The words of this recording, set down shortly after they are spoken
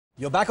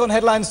You're back on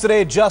Headlines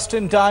today, just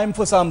in time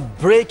for some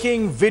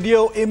breaking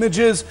video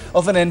images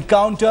of an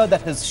encounter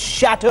that has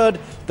shattered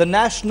the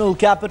national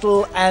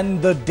capital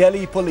and the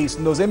Delhi police.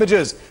 And those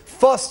images,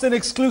 first and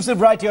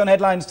exclusive right here on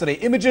Headlines today,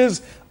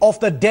 images of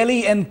the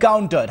Delhi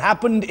encounter. It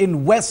happened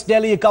in West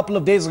Delhi a couple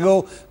of days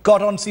ago,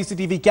 caught on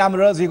CCTV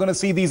cameras. You're going to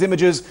see these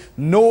images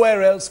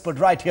nowhere else but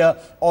right here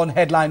on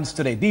Headlines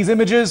today. These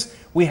images,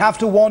 we have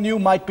to warn you,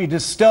 might be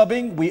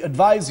disturbing. We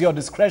advise your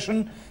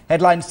discretion.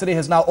 Headlines today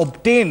has now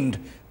obtained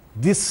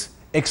this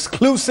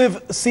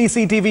exclusive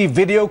CCTV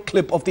video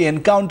clip of the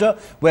encounter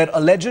where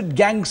alleged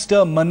gangster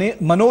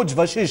Manoj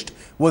Vashishtha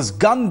was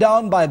gunned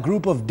down by a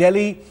group of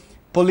Delhi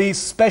police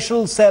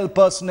special cell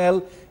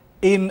personnel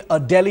in a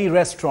Delhi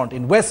restaurant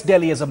in West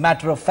Delhi. As a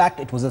matter of fact,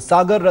 it was a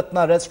Sagar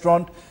Ratna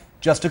restaurant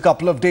just a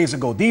couple of days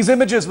ago. These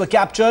images were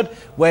captured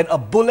when a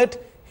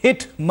bullet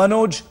hit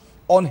Manoj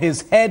on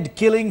his head,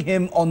 killing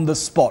him on the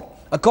spot.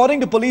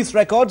 According to police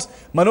records,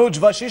 Manoj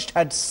Vashishtha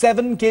had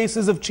 7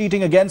 cases of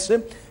cheating against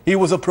him. He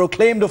was a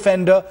proclaimed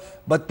offender,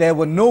 but there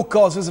were no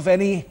causes of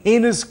any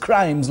heinous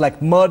crimes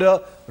like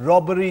murder,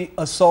 robbery,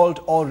 assault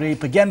or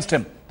rape against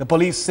him. The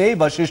police say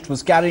Vashishtha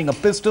was carrying a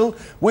pistol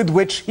with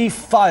which he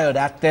fired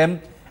at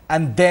them,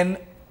 and then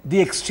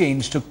the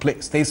exchange took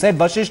place. They said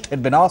Vashishtha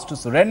had been asked to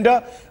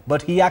surrender,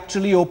 but he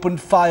actually opened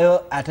fire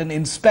at an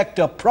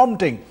inspector,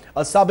 prompting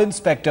a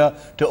sub-inspector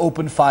to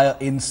open fire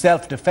in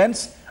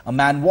self-defense. A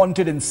man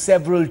wanted in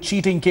several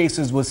cheating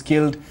cases was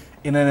killed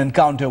in an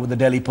encounter with the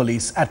Delhi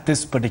police at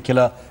this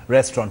particular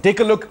restaurant.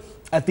 Take a look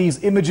at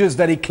these images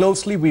very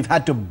closely. We've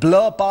had to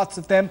blur parts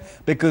of them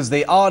because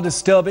they are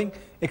disturbing.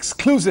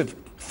 Exclusive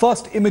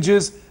first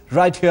images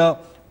right here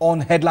on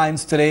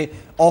Headlines today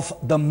of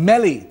the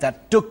melee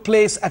that took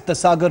place at the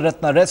Sagar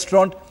Ratna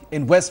restaurant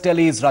in West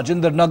Delhi's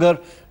Rajinder Nagar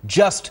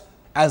just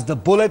as the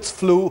bullets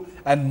flew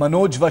and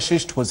Manoj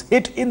Vashishtha was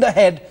hit in the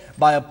head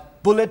by a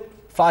bullet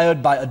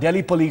fired by a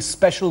Delhi police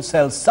special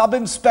cell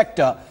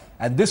sub-inspector,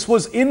 and this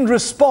was in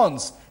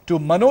response to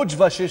Manoj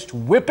Vashishtha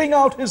whipping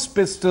out his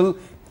pistol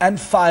and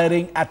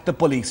firing at the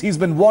police. He's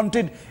been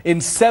wanted in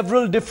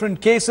several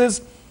different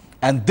cases,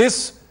 and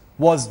this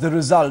was the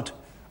result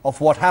of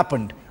what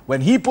happened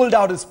when he pulled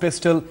out his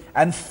pistol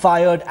and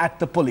fired at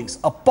the police.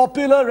 A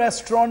popular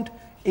restaurant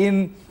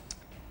in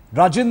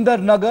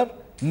Rajinder Nagar,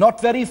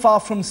 not very far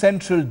from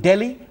central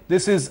Delhi.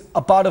 This is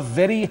a part of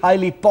very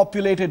highly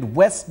populated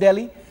West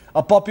Delhi.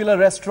 A popular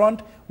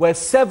restaurant where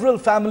several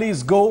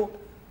families go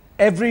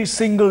every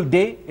single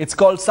day. It's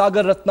called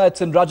Sagar Ratna. It's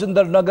in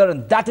Rajinder Nagar,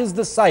 and that is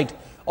the site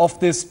of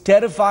this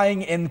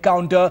terrifying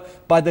encounter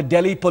by the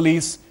Delhi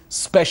police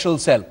special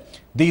cell.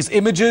 These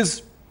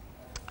images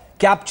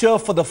capture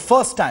for the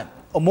first time.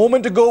 A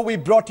moment ago, we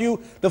brought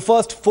you the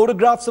first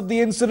photographs of the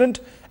incident,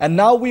 and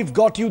now we've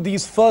got you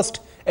these first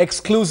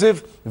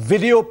exclusive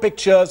video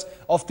pictures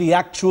of the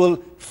actual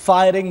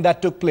firing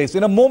that took place.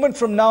 In a moment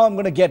from now, I'm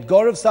going to get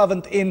Gaurav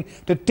Sawant in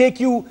to take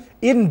you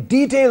in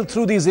detail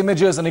through these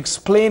images and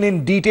explain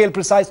in detail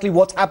precisely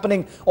what's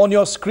happening on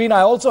your screen. I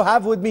also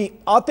have with me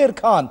Atir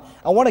Khan.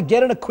 I want to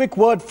get in a quick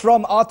word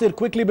from Atir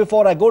quickly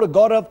before I go to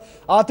Gaurav.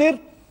 Atir,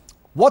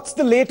 what's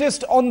the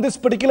latest on this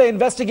particular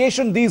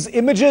investigation? These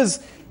images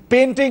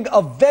painting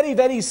a very,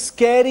 very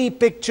scary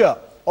picture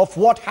of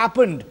what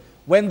happened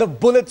when the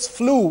bullets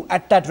flew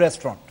at that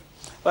restaurant.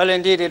 Well,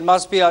 indeed, it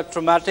must be a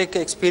traumatic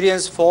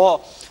experience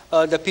for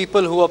the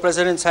people who were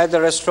present inside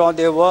the restaurant.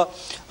 They were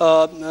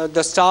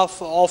the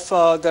staff of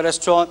the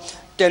restaurant.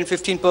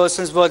 10-15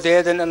 persons were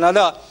there. Then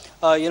another,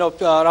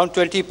 around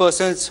 20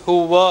 persons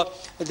who were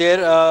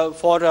there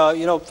for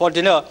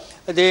dinner.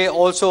 They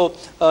also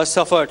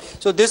suffered.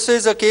 So this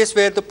is a case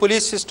where the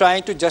police is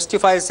trying to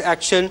justify its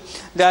action,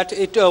 that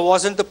it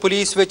wasn't the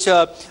police which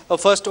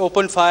first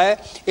opened fire.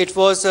 It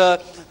was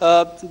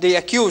the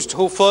accused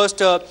who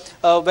first,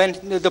 when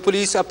the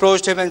police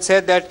approached him and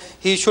said that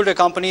he should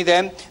accompany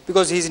them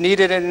because he's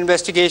needed an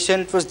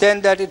investigation, it was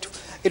then that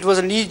it was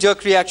a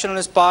knee-jerk reaction on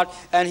his part,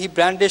 and he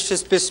brandished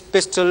his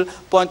pistol,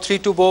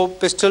 .32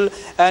 pistol,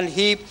 and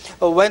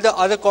when the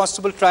other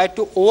constable tried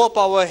to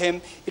overpower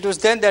him, it was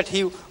then that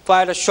he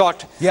fired a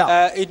shot.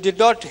 Yeah. It did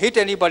not hit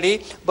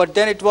anybody, but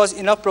then it was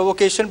enough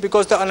provocation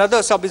because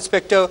another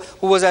sub-inspector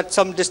who was at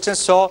some distance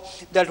saw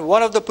that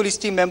one of the police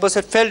team members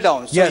had fell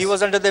down. So he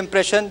was under the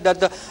impression that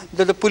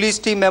the police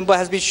team member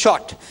has been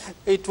shot.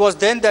 It was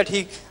then that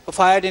he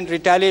fired in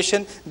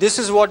retaliation. This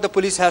is what the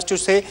police has to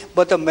say,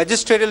 but the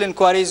magisterial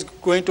inquiry is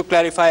going to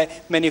clarify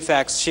many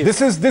facts. Shiv.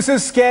 This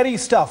is scary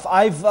stuff.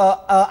 I've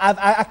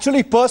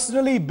actually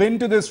personally been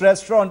to this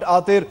restaurant,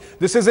 Atir.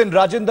 This is in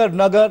Rajinder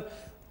Nagar.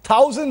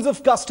 Thousands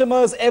of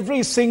customers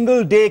every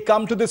single day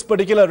come to this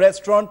particular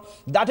restaurant.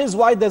 That is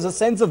why there's a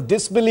sense of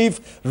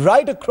disbelief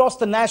right across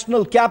the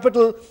national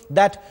capital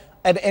that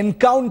an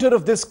encounter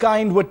of this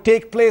kind would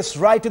take place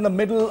right in the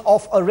middle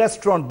of a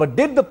restaurant. But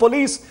did the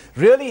police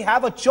really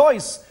have a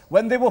choice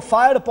when they were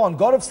fired upon?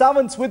 Gaurav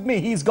Sawant's with me.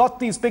 He's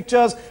got these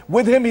pictures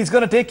with him. He's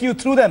going to take you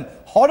through them.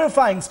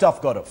 Horrifying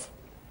stuff, Gaurav.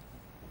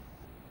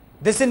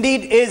 This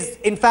indeed is,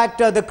 in fact,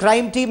 the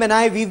crime team and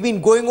I, we've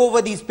been going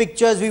over these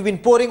pictures, we've been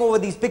poring over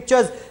these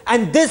pictures,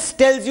 and this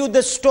tells you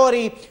the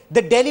story.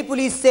 The Delhi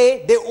police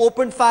say they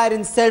opened fire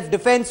in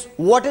self-defense.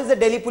 What is the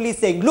Delhi police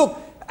saying? Look,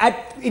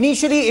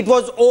 initially it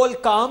was all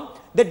calm.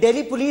 The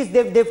Delhi police,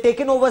 they've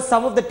taken over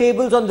some of the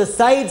tables on the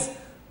sides.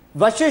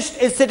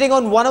 Vashisht is sitting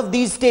on one of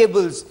these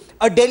tables.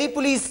 A Delhi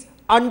police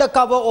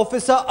undercover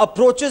officer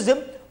approaches him,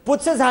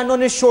 puts his hand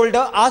on his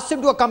shoulder, asks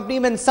him to accompany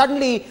him, and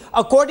suddenly,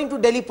 according to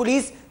Delhi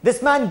police,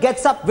 this man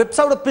gets up, whips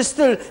out a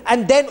pistol,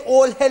 and then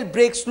all hell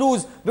breaks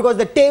loose because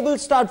the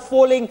tables start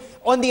falling.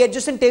 On the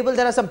adjacent table,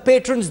 there are some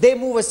patrons, they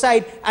move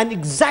aside, and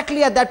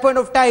exactly at that point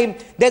of time,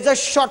 there's a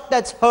shot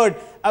that's heard.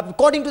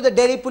 According to the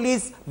Delhi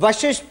police,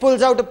 Vashisht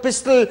pulls out a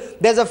pistol,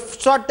 there's a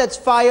shot that's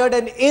fired,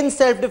 and in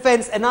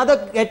self-defense,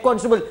 another head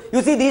constable,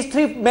 you see these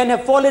three men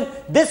have fallen,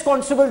 this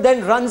constable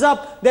then runs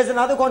up, there's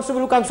another constable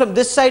who comes from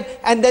this side,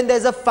 and then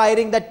there's a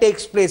firing that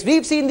takes place.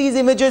 We've seen these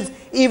images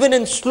even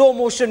in slow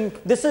motion.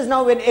 This is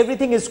now when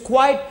everything is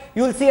quiet.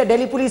 You'll see a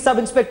Delhi police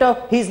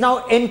sub-inspector, he's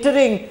now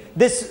entering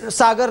this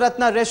Sagar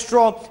Ratna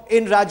restaurant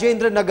in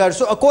Rajendra Nagar.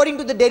 So according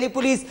to the Delhi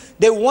police,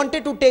 they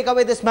wanted to take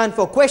away this man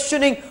for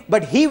questioning,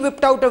 but he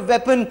whipped out a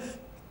weapon.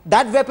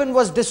 That weapon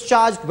was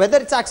discharged. Whether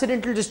it's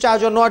accidental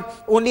discharge or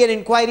not, only an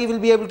inquiry will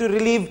be able to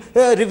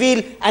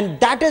reveal. And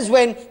that is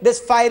when this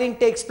firing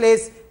takes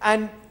place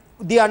and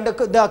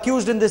the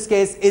accused in this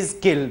case is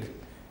killed.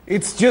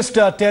 It's just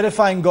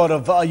terrifying,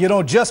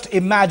 Gaurav. Just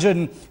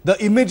imagine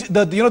the image,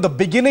 the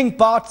beginning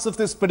parts of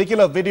this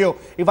particular video.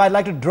 If I'd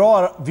like to draw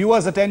our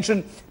viewers'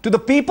 attention to the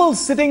people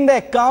sitting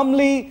there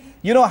calmly,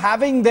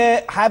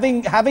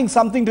 having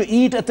something to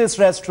eat at this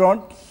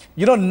restaurant.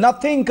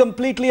 Nothing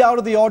completely out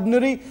of the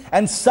ordinary,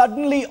 and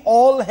suddenly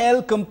all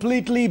hell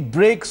completely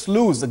breaks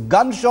loose. A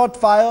gunshot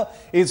fire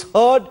is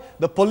heard.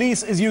 The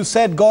police, as you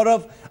said,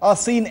 Gaurav, are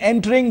seen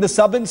entering. The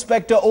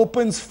sub-inspector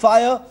opens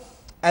fire,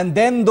 and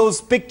then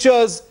those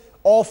pictures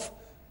of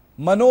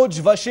Manoj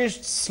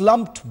Vashisht's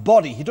slumped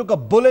body. He took a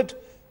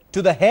bullet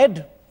to the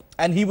head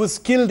and he was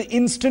killed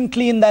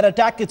instantly in that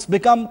attack. It's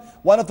become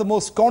one of the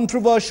most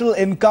controversial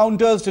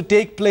encounters to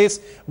take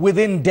place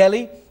within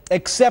Delhi,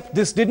 except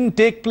this didn't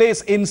take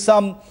place in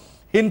some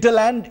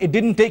hinterland. It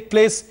didn't take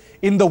place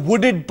in the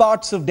wooded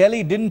parts of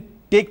Delhi. It didn't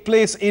take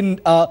place in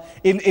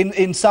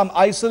some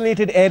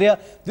isolated area.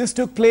 This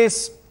took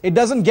place. It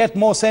doesn't get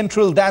more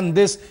central than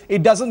this.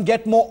 It doesn't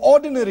get more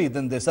ordinary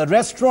than this. A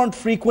restaurant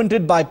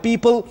frequented by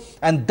people,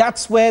 and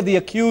that's where the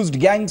accused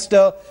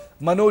gangster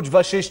Manoj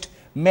Vashisht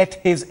met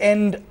his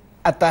end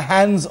at the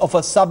hands of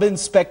a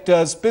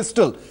sub-inspector's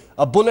pistol.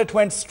 A bullet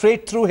went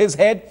straight through his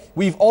head.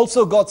 We've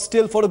also got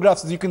still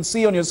photographs, as you can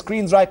see on your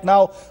screens right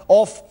now,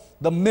 of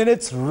the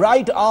minutes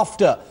right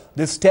after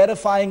this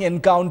terrifying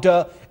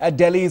encounter at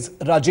Delhi's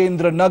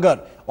Rajendra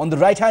Nagar. On the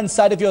right-hand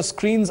side of your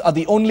screens are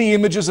the only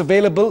images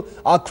available.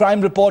 Our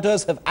crime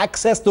reporters have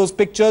accessed those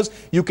pictures.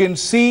 You can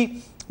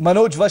see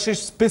Manoj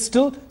Vashisht's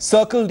pistol,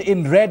 circled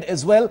in red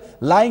as well,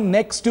 lying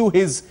next to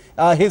his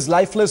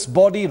lifeless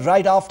body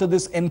right after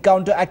this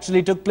encounter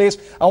actually took place.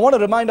 I want to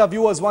remind our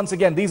viewers once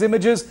again, these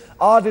images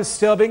are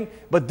disturbing,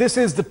 but this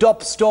is the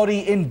top story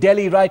in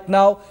Delhi right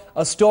now.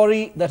 A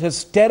story that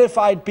has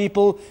terrified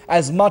people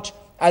as much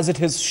as it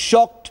has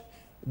shocked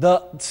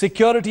the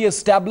security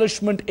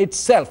establishment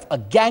itself. A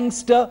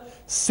gangster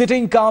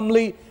sitting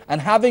calmly and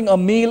having a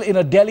meal in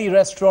a Delhi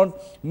restaurant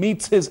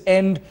meets his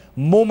end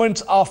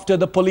moments after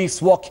the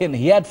police walk in.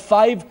 He had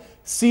 5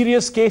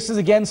 serious cases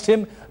against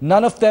him,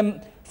 none of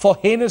them for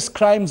heinous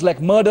crimes like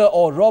murder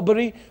or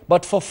robbery,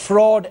 but for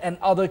fraud and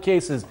other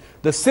cases.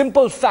 The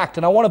simple fact,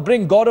 and I want to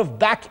bring Gaurav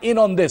back in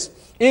on this,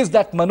 is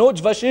that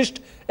Manoj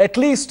Vashisht, at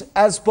least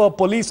as per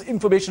police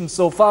information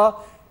so far,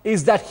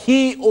 is that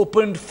he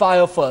opened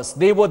fire first.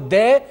 They were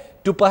there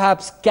to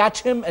perhaps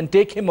catch him and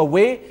take him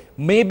away.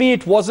 Maybe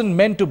it wasn't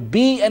meant to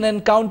be an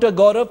encounter,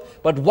 Gaurav,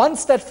 but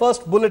once that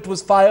first bullet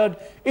was fired,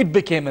 it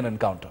became an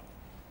encounter.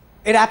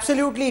 It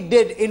absolutely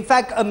did. In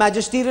fact, a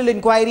magisterial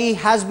inquiry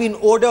has been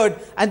ordered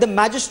and the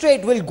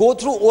magistrate will go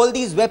through all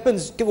these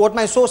weapons. What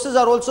my sources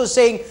are also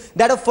saying,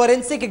 that a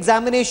forensic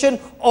examination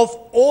of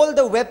all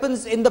the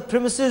weapons in the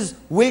premises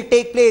will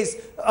take place.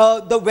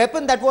 The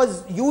weapon that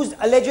was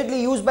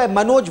allegedly used by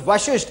Manoj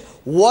Vashisht,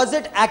 was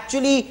it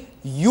actually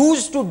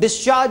used to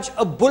discharge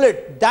a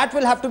bullet? That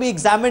will have to be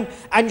examined,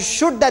 and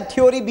should that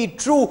theory be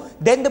true,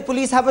 then the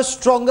police have a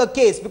stronger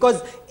case,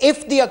 because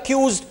if the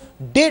accused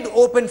did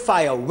open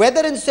fire,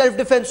 whether in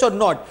self-defense or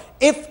not,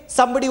 if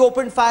somebody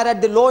opened fire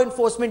at the law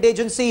enforcement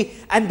agency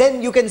and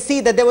then you can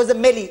see that there was a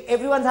melee,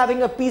 everyone's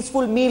having a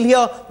peaceful meal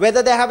here,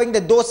 whether they're having the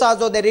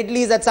dosas or the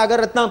idlis at Sagar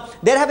Ratna,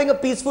 they're having a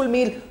peaceful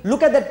meal.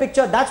 Look at that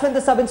picture. That's when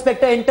the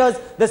sub-inspector enters.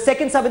 The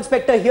second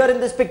sub-inspector here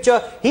in this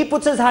picture, he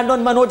puts his hand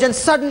on Manoj and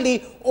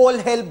suddenly all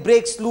hell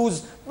breaks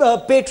loose.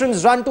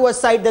 Patrons run to a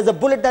side. There's a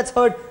bullet that's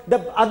heard.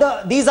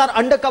 These are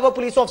undercover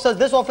police officers.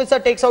 This officer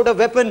takes out a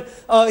weapon.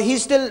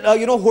 He's still,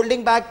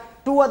 holding back.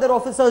 2 other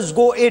officers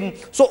go in.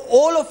 So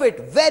all of it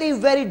very,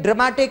 very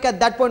dramatic at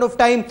that point of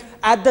time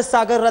at the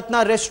Sagar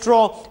Ratna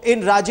restaurant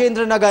in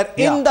Rajendra Nagar,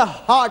 in the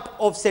heart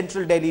of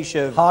central Delhi,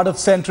 Shiv. Heart of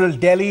central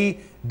Delhi.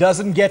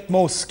 Doesn't get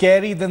more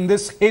scary than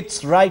this.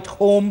 Hits right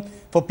home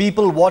for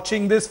people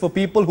watching this, for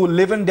people who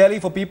live in Delhi,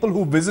 for people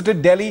who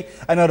visited Delhi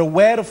and are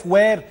aware of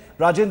where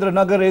Rajendra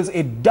Nagar is.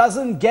 It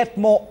doesn't get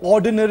more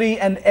ordinary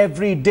and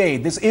everyday.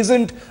 This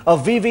isn't a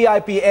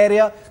VVIP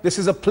area. This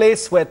is a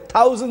place where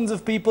thousands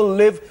of people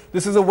live.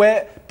 This is a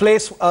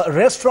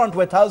restaurant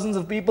where thousands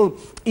of people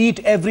eat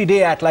every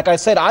day at. Like I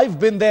said, I've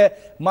been there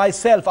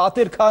myself.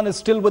 Atir Khan is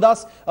still with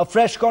us. A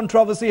fresh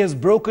controversy has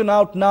broken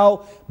out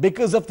now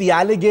because of the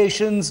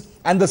allegations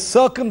and the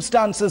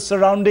circumstances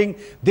surrounding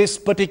this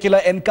particular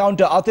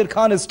encounter. Atir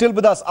Khan is still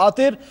with us.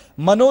 Atir,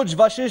 Manoj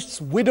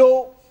Vashishtha's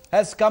widow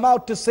has come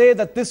out to say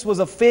that this was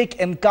a fake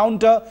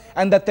encounter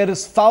and that there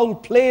is foul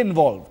play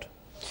involved.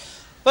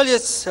 Well,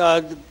 yes,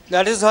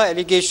 that is her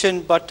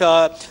allegation, but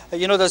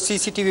you know, the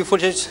CCTV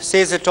footage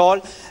says it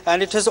all,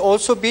 and it has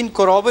also been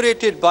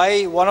corroborated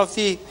by one of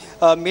the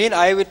main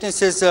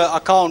eyewitnesses'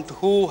 account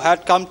who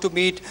had come to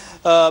meet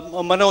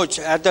Manoj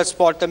at that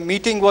spot. The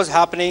meeting was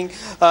happening.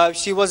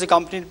 She was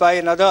accompanied by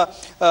another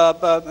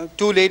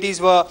 2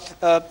 ladies were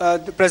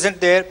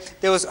present there.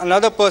 There was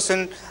another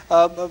person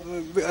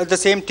at the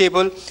same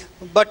table.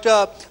 But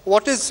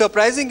what is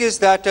surprising is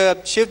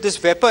that Shiv,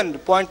 this weapon,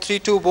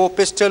 .32 bow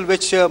pistol,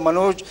 which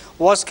Manoj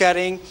was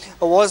carrying,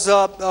 was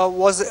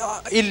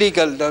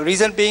illegal. The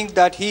reason being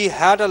that he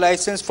had a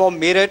license for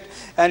Meerut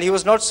and he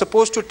was not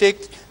supposed to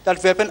take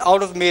that weapon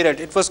out of Meerut.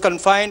 It was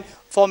confined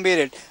for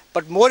Meerut.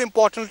 But more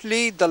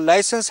importantly, the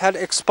license had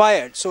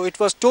expired. So it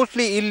was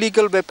totally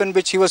illegal weapon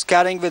which he was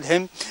carrying with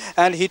him.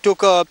 And he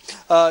took,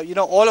 you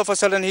know, all of a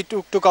sudden he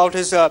took out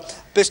his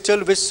pistol,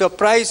 which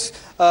surprised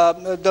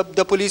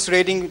the police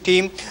raiding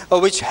team,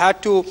 which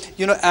had to,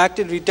 you know, act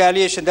in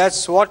retaliation.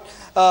 That's what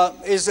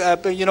is,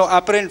 you know,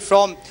 apparent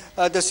from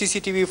the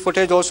CCTV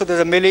footage. Also,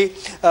 there's a melee.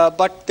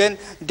 But then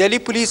Delhi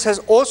police has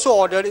also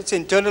ordered its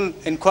internal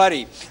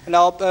inquiry.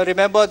 Now,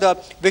 remember, the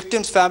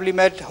victim's family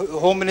met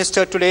Home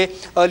Minister today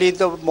early in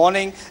the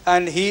morning,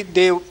 and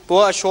they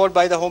were assured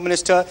by the Home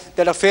Minister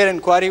that a fair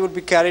inquiry would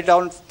be carried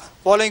out,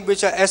 following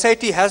which a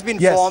SIT has been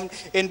formed,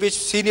 in which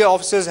senior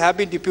officers have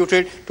been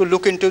deputed to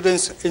look into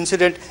this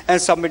incident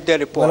and submit their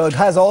report. Well, it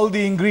has all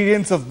the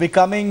ingredients of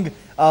becoming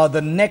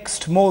the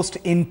next most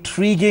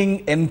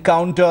intriguing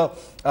encounter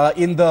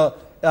in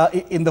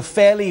the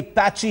fairly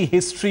patchy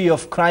history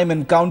of crime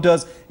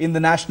encounters in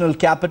the national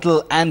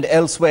capital and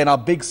elsewhere in our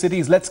big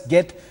cities. Let's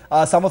get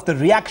some of the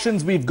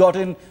reactions we've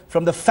gotten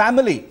from the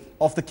family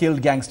of the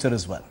killed gangster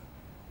as well.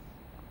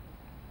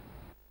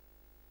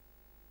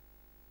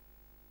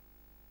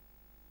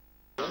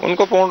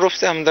 उनको पूर्ण रूप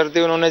से हमदर्दी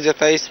उन्होंने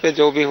जताई इस पे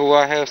जो भी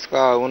हुआ है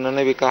उसका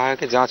उन्होंने भी कहा है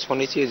कि जांच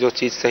होनी चाहिए, जो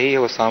चीज़ सही है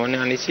वो सामने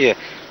आनी चाहिए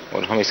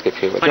और हम इसके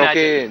फेवर,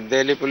 क्योंकि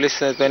दिल्ली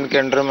पुलिस तो इनके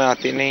अंडर में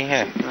आती नहीं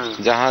है।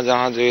 जहां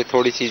जहां जो ये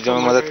थोड़ी चीज़ों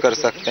में मदद कर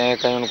सकते हैं,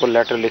 कहीं उनको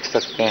लेटर लिख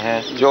सकते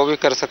हैं, जो भी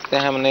कर सकते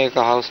हैं हमने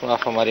कहा उसमें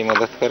आप हमारी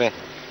मदद करें,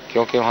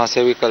 क्योंकि वहाँ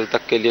से भी कल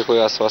तक के लिए कोई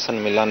आश्वासन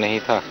मिला नहीं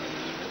था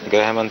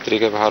गृह मंत्री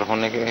के बाहर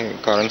होने के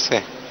कारण से।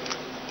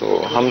 तो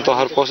हम तो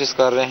हर कोशिश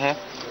कर रहे हैं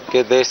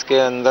कि देश के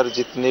अंदर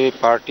जितनी भी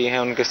पार्टी हैं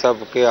उनके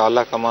सब के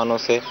आला कमानों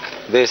से,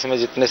 देश में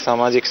जितने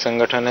सामाजिक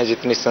संगठन हैं,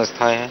 जितनी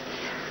संस्थाएं हैं,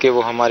 कि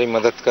वो हमारी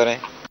मदद करें।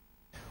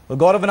 Well,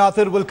 Gaurav and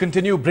Athir will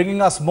continue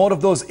bringing us more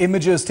of those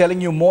images,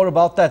 telling you more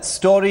about that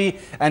story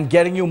and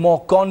getting you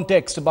more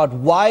context about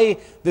why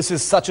this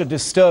is such a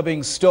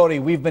disturbing story.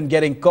 We've been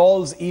getting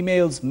calls,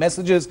 emails,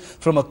 messages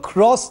from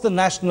across the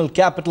national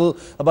capital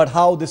about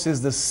how this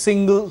is the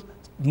single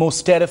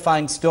most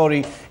terrifying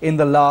story in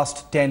the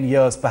last 10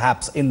 years,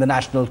 perhaps, in the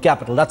national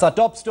capital. That's our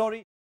top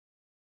story.